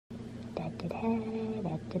another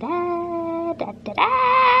one of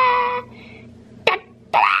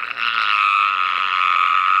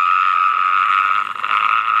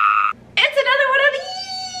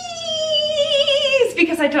these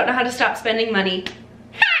because I don't know how to stop spending money.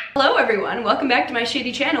 Hello everyone, welcome back to my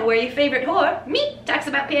shitty channel where your favorite whore, me, talks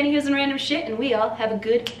about pantyhose and random shit and we all have a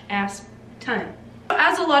good ass time.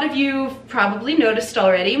 As a lot of you have probably noticed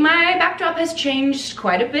already, my backdrop has changed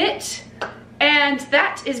quite a bit. And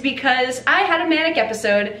that is because I had a manic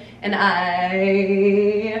episode and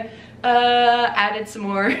I added some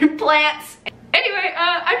more plants. Anyway,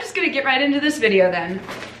 I'm just gonna get right into this video then.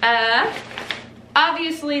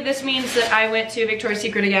 Obviously this means that I went to Victoria's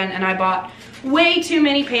Secret again and I bought way too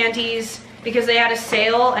many panties because they had a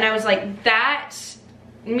sale and I was like, that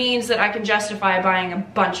means that I can justify buying a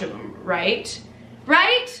bunch of them, right?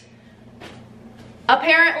 Right?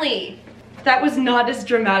 Apparently. That was not as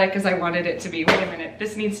dramatic as I wanted it to be. Wait a minute,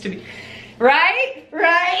 this needs to be, right?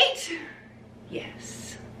 Right?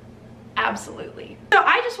 Yes, absolutely. So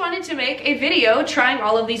I just wanted to make a video trying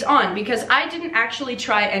all of these on because I didn't actually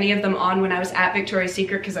try any of them on when I was at Victoria's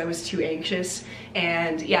Secret because I was too anxious.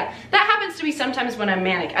 And yeah, that happens to me sometimes when I'm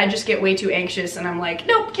manic. I just get way too anxious and I'm like,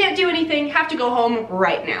 nope, can't do anything, have to go home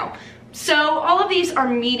right now. So all of these are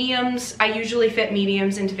mediums. I usually fit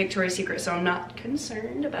mediums into Victoria's Secret, so I'm not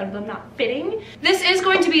concerned about them not fitting. This is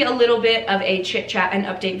going to be a little bit of a chit chat and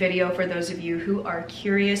update video for those of you who are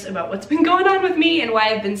curious about what's been going on with me and why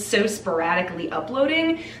I've been so sporadically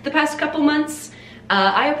uploading the past couple months.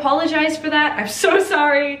 I apologize for that. I'm so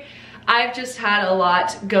sorry. I've just had a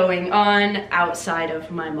lot going on outside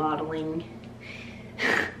of my modeling.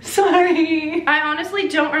 Sorry. I honestly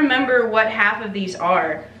don't remember what half of these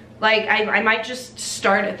are. Like, I might just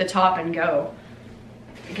start at the top and go,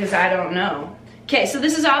 because I don't know. Okay, so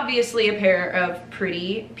this is obviously a pair of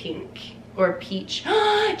pretty pink or peach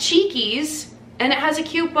cheekies, and it has a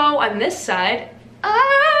cute bow on this side.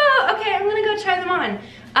 Oh, okay, I'm gonna go try them on.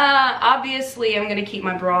 Obviously, I'm gonna keep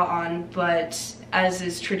my bra on, but as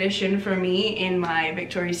is tradition for me in my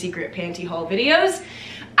Victoria's Secret panty haul videos,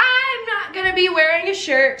 I'm not gonna be wearing a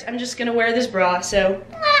shirt. I'm just gonna wear this bra, so,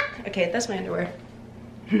 okay, that's my underwear.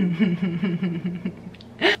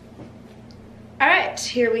 Alright,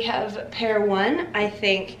 here we have pair one. I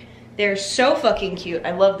think they're so fucking cute.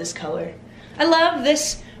 I love this color. I love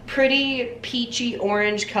this pretty peachy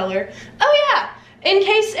orange color. Oh yeah, in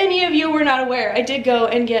case any of you were not aware, I did go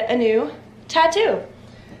and get a new tattoo.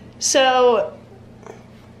 So,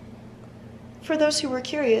 for those who were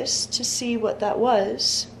curious to see what that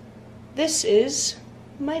was, this is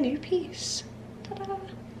my new piece. Ta-da!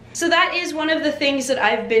 So that is one of the things that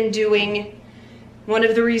I've been doing. One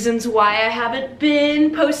of the reasons why I haven't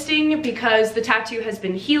been posting, because the tattoo has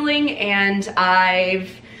been healing and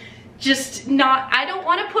I've just not, I don't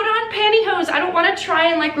want to put on pantyhose. I don't want to try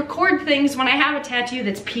and like record things when I have a tattoo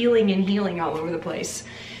that's peeling and healing all over the place.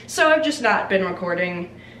 So I've just not been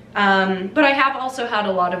recording. But I have also had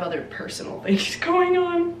a lot of other personal things going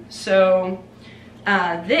on. So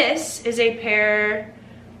this is a pair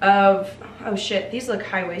of, oh shit, these look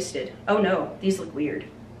high-waisted. Oh no, these look weird.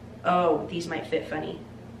 Oh, these might fit funny.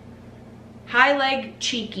 High leg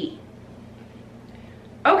cheeky.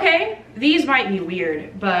 Okay, these might be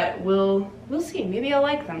weird, but we'll see. Maybe I'll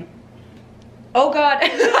like them. Oh god.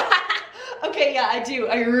 Okay, yeah, I do.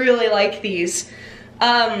 I really like these.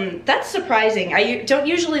 That's surprising. I don't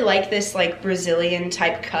usually like this like Brazilian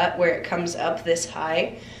type cut where it comes up this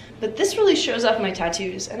high, but this really shows off my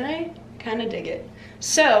tattoos and I kind of dig it.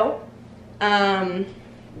 So, yeah.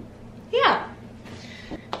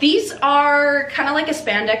 These are kind of like a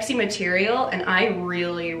spandexy material and I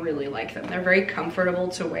really, really like them. They're very comfortable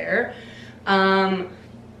to wear. And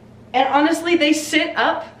honestly, they sit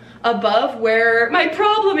up above where my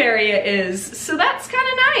problem area is. So that's kind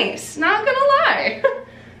of nice, not gonna lie.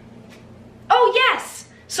 Oh yes!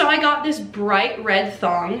 So I got this bright red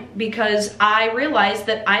thong because I realized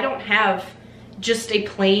that I don't have just a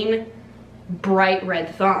plain bright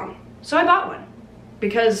red thong. So I bought one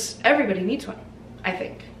because everybody needs one, I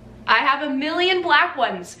think. I have a million black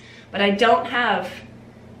ones, but I don't have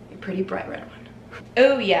a pretty bright red one.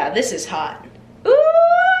 Oh yeah, this is hot.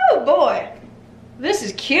 Ooh boy, this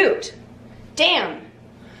is cute. Damn.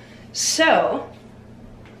 So,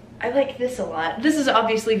 I like this a lot. This is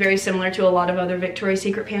obviously very similar to a lot of other Victoria's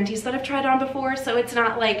Secret panties that I've tried on before, so it's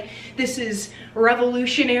not like this is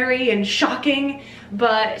revolutionary and shocking,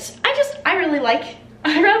 but I rather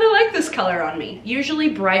like this color on me. Usually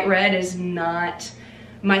bright red is not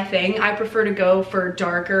my thing. I prefer to go for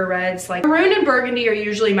darker reds. Like maroon and burgundy are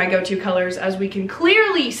usually my go-to colors, as we can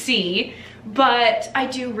clearly see but I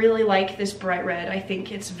do really like this bright red. I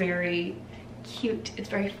think it's very cute. It's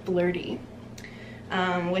very flirty,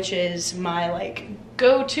 which is my like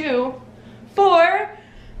go-to for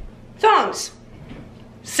thongs.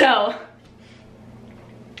 So,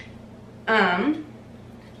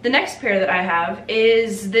 the next pair that I have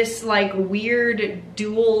is this like weird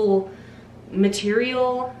dual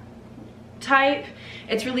material type.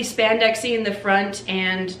 It's really spandexy in the front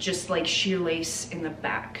and just like sheer lace in the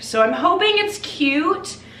back. So I'm hoping it's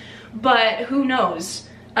cute, but who knows?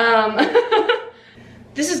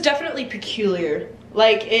 This is definitely peculiar.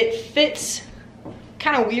 Like, it fits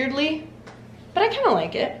kind of weirdly, but I kind of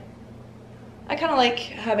like it. I kind of like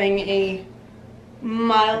having a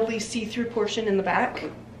mildly see-through portion in the back.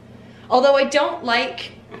 Although I don't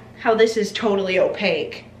like how this is totally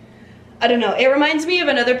opaque. I don't know, it reminds me of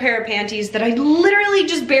another pair of panties that I literally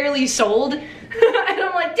just barely sold. And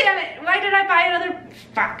I'm like, damn it, why did I buy another?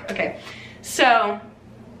 Fuck, okay. So,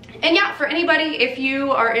 and yeah, for anybody, if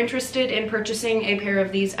you are interested in purchasing a pair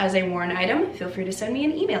of these as a worn item, feel free to send me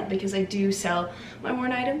an email because I do sell my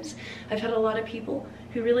worn items. I've had a lot of people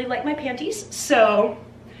who really like my panties, so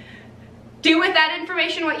do with that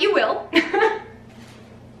information what you will.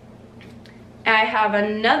 I have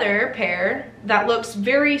another pair that looks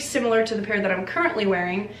very similar to the pair that I'm currently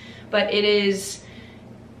wearing, but it is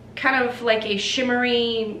kind of like a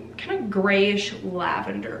shimmery, kind of grayish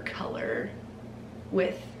lavender color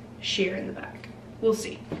with sheer in the back. We'll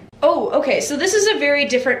see. Oh, okay, so this is a very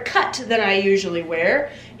different cut than I usually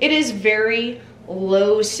wear. It is very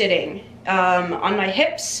low sitting on my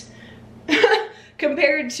hips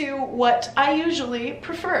compared to what I usually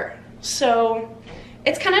prefer. So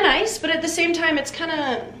it's kind of nice, but at the same time, it's kind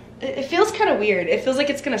of, it feels kind of weird. It feels like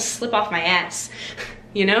it's gonna slip off my ass,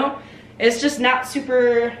 you know? It's just not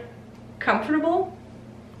super comfortable.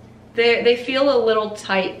 They feel a little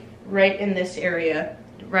tight right in this area,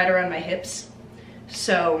 right around my hips.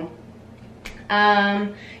 So,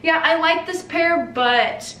 yeah, I like this pair,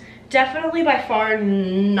 but definitely by far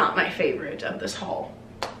not my favorite of this haul.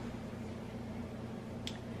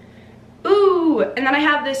 Ooh, and then I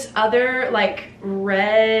have this other like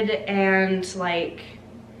red and like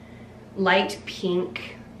light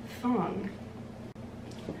pink thong.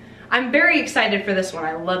 I'm very excited for this one.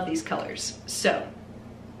 I love these colors. So,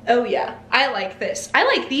 oh yeah, I like this. I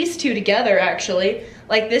like these two together actually.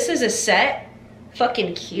 Like, this is a set,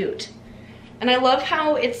 fucking cute. And I love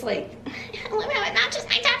how it's like, I love how it matches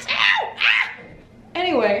my tattoo. Ah!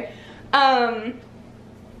 Anyway,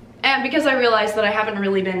 and because I realized that I haven't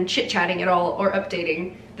really been chit-chatting at all or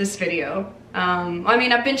updating this video. I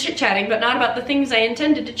mean, I've been chit-chatting, but not about the things I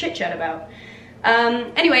intended to chit-chat about.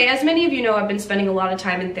 Anyway, as many of you know, I've been spending a lot of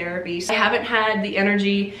time in therapy, so I haven't had the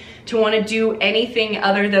energy to want to do anything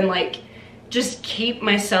other than like just keep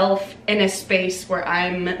myself in a space where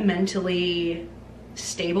I'm mentally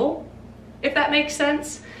stable, if that makes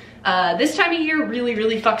sense. This time of year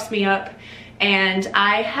really fucks me up, and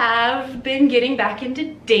I have been getting back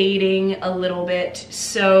into dating a little bit,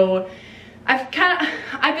 so I've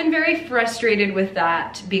been very frustrated with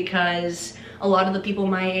that because a lot of the people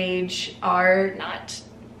my age are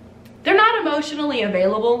they're not emotionally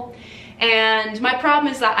available. And my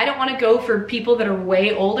problem is that I don't want to go for people that are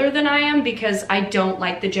way older than I am because I don't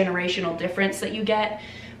like the generational difference that you get.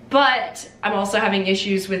 But I'm also having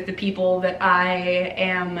issues with the people that I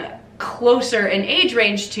am closer in age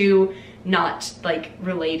range to not like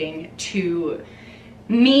relating to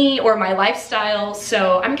me or my lifestyle.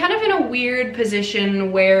 So I'm kind of in a weird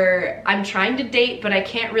position where I'm trying to date, but I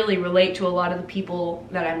can't really relate to a lot of the people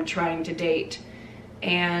that I'm trying to date.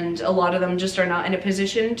 And a lot of them just are not in a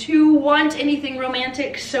position to want anything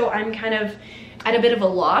romantic, so I'm kind of at a bit of a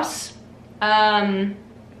loss. And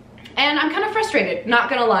I'm kind of frustrated, not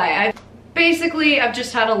gonna lie. I've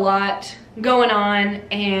just had a lot going on,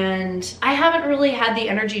 and I haven't really had the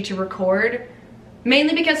energy to record,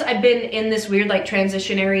 mainly because I've been in this weird like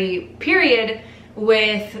transitionary period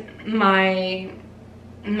with my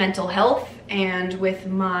mental health and with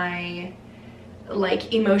my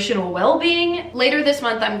like emotional well-being. Later this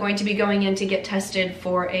month I'm going to be going in to get tested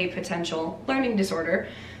for a potential learning disorder,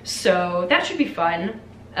 so that should be fun.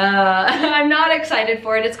 I'm not excited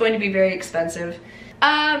for it. It's going to be very expensive.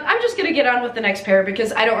 I'm just gonna get on with the next pair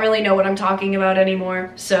because I don't really know what I'm talking about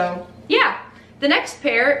anymore. So yeah, the next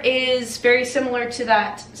pair is very similar to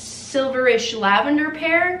that silverish lavender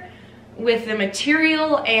pair with the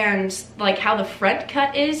material and like how the front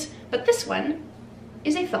cut is, but this one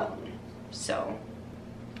is a thong. So,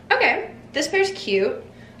 okay, this pair's cute.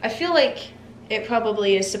 I feel like it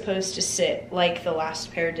probably is supposed to sit like the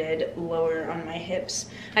last pair did, lower on my hips.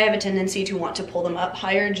 I have a tendency to want to pull them up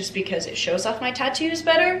higher just because it shows off my tattoos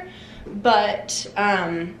better, but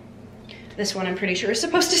this one I'm pretty sure is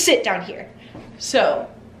supposed to sit down here. So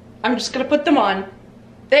I'm just gonna put them on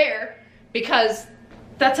there because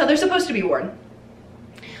that's how they're supposed to be worn.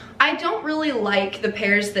 I don't really like the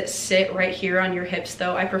pairs that sit right here on your hips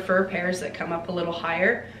though. I prefer pairs that come up a little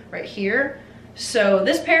higher right here. So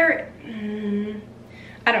this pair,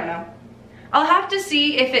 I don't know. I'll have to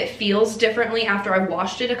see if it feels differently after I've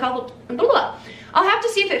washed it a couple, I'll have to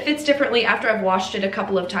see if it fits differently after I've washed it a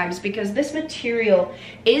couple of times because this material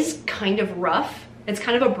is kind of rough. It's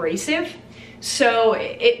kind of abrasive. So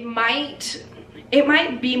it might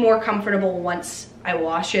be more comfortable once I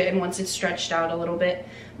wash it and once it's stretched out a little bit.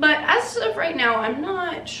 But as of right now, I'm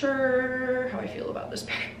not sure how I feel about this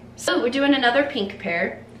pair. So we're doing another pink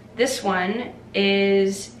pair. This one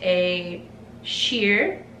is a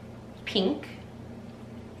sheer pink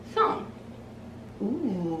thong.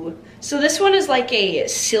 Ooh. So this one is like a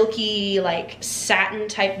silky, like satin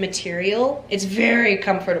type material. It's very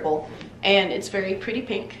comfortable and it's very pretty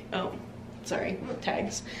pink. Oh, sorry,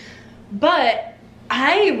 tags. But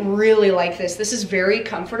I really like this. This is very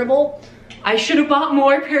comfortable. I should have bought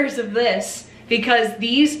more pairs of this because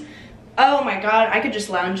these, oh my God, I could just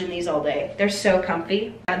lounge in these all day. They're so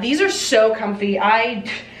comfy. These are so comfy. I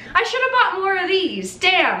should have bought more of these.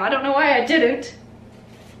 Damn, I don't know why I didn't.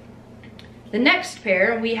 The next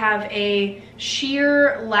pair, we have a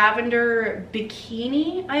sheer lavender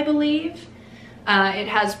bikini, I believe. It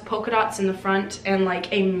has polka dots in the front and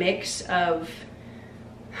like a mix of,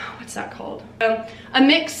 what's that called? A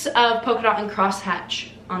mix of polka dot and crosshatch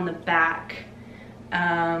on the back.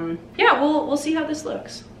 Yeah, we'll see how this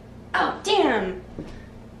looks. Oh, damn.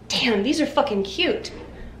 Damn, these are fucking cute.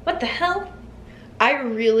 What the hell? I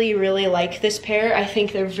really, really like this pair. I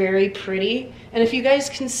think they're very pretty. And if you guys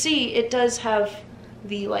can see, it does have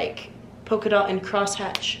the like polka dot and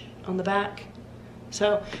crosshatch on the back.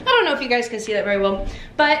 So I don't know if you guys can see that very well,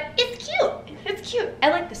 but it's cute. It's cute.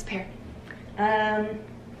 I like this pair.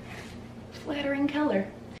 Flattering color.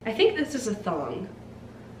 I think this is a thong.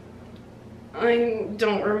 I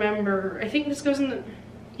don't remember. I think this goes in the,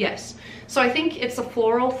 yes. So I think it's a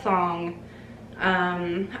floral thong.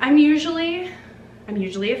 I'm usually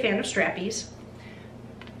a fan of strappies,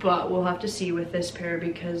 but we'll have to see with this pair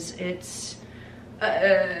because it's,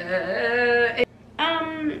 God,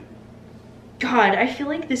 I feel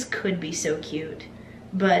like this could be so cute,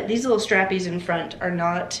 but these little strappies in front are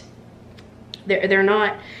not, they're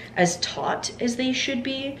not as taut as they should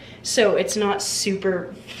be, so it's not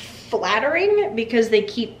super flattering because they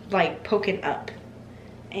keep like poking up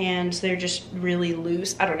and they're just really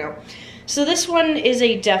loose. I don't know. So this one is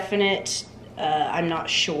a definite, I'm not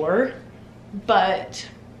sure, but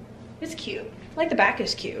it's cute. Like the back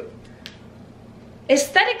is cute.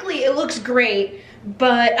 Aesthetically, it looks great,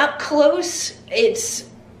 but up close, it's,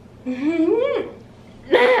 okay,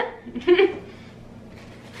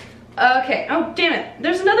 oh damn it,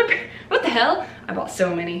 there's another, what the hell? I bought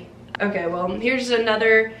so many. Okay, well, here's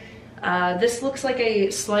another, this looks like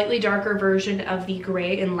a slightly darker version of the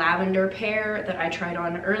gray and lavender pair that I tried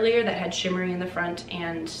on earlier that had shimmery in the front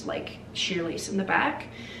and like sheer lace in the back.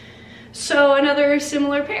 So another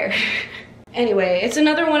similar pair. Anyway, it's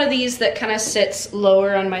another one of these that kind of sits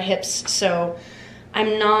lower on my hips, so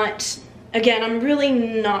I'm not, again, I'm really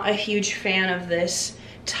not a huge fan of this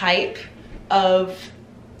type of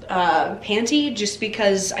panty just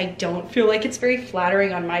because I don't feel like it's very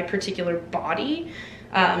flattering on my particular body,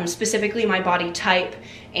 specifically my body type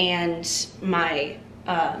and my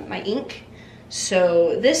my ink.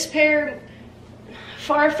 So this pair,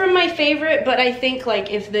 far from my favorite, but I think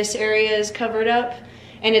like if this area is covered up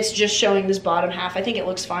and it's just showing this bottom half, I think it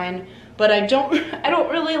looks fine. But I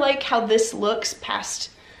don't really like how this looks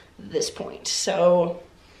past this point. So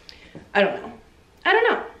I don't know. I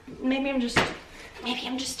don't know. Maybe I'm just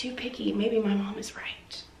too picky. Maybe my mom is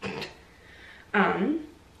right.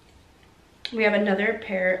 We have another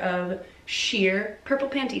pair of sheer purple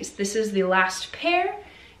panties. This is the last pair.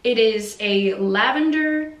 It is a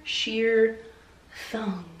lavender sheer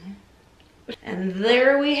thong. And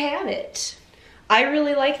there we have it. I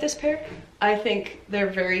really like this pair. I think they're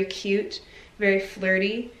very cute, very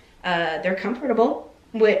flirty. They're comfortable,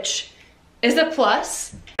 which is a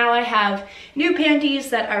plus. Now I have new panties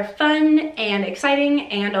that are fun and exciting,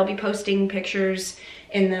 and I'll be posting pictures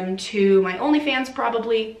in them to my OnlyFans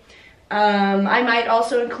probably. I might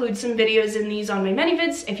also include some videos in these on my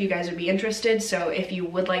ManyVids if you guys would be interested. So if you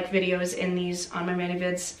would like videos in these on my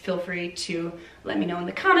ManyVids, feel free to let me know in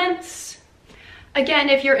the comments. Again,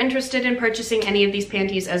 if you're interested in purchasing any of these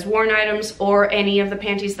panties as worn items or any of the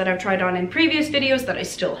panties that I've tried on in previous videos that I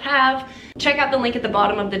still have, check out the link at the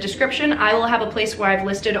bottom of the description. I will have a place where I've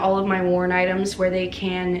listed all of my worn items where they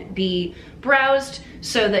can be browsed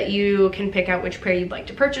so that you can pick out which pair you'd like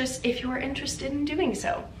to purchase if you are interested in doing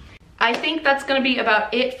so. I think that's gonna be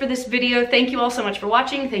about it for this video. Thank you all so much for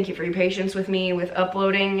watching. Thank you for your patience with me with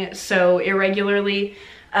uploading so irregularly.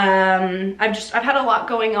 I've had a lot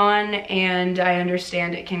going on, and I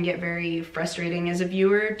understand it can get very frustrating as a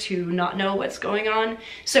viewer to not know what's going on.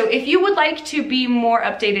 So if you would like to be more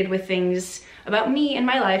updated with things about me and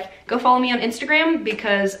my life, go follow me on Instagram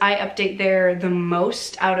because I update there the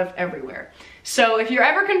most out of everywhere. So if you're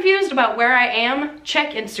ever confused about where I am,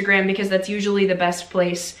 check Instagram because that's usually the best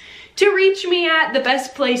place to reach me at, the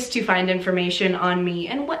best place to find information on me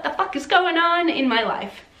and what the fuck is going on in my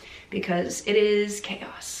life, because it is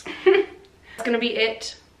chaos. That's gonna be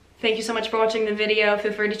it. Thank you so much for watching the video.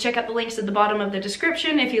 Feel free to check out the links at the bottom of the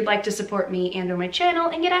description if you'd like to support me and or my channel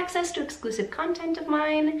and get access to exclusive content of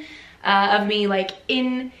mine, of me like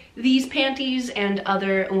in these panties and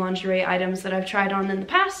other lingerie items that I've tried on in the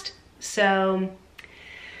past. So,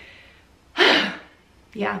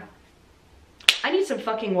 yeah. I need some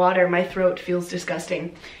fucking water. My throat feels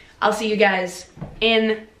disgusting. I'll see you guys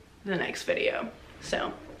in the next video.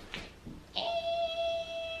 So.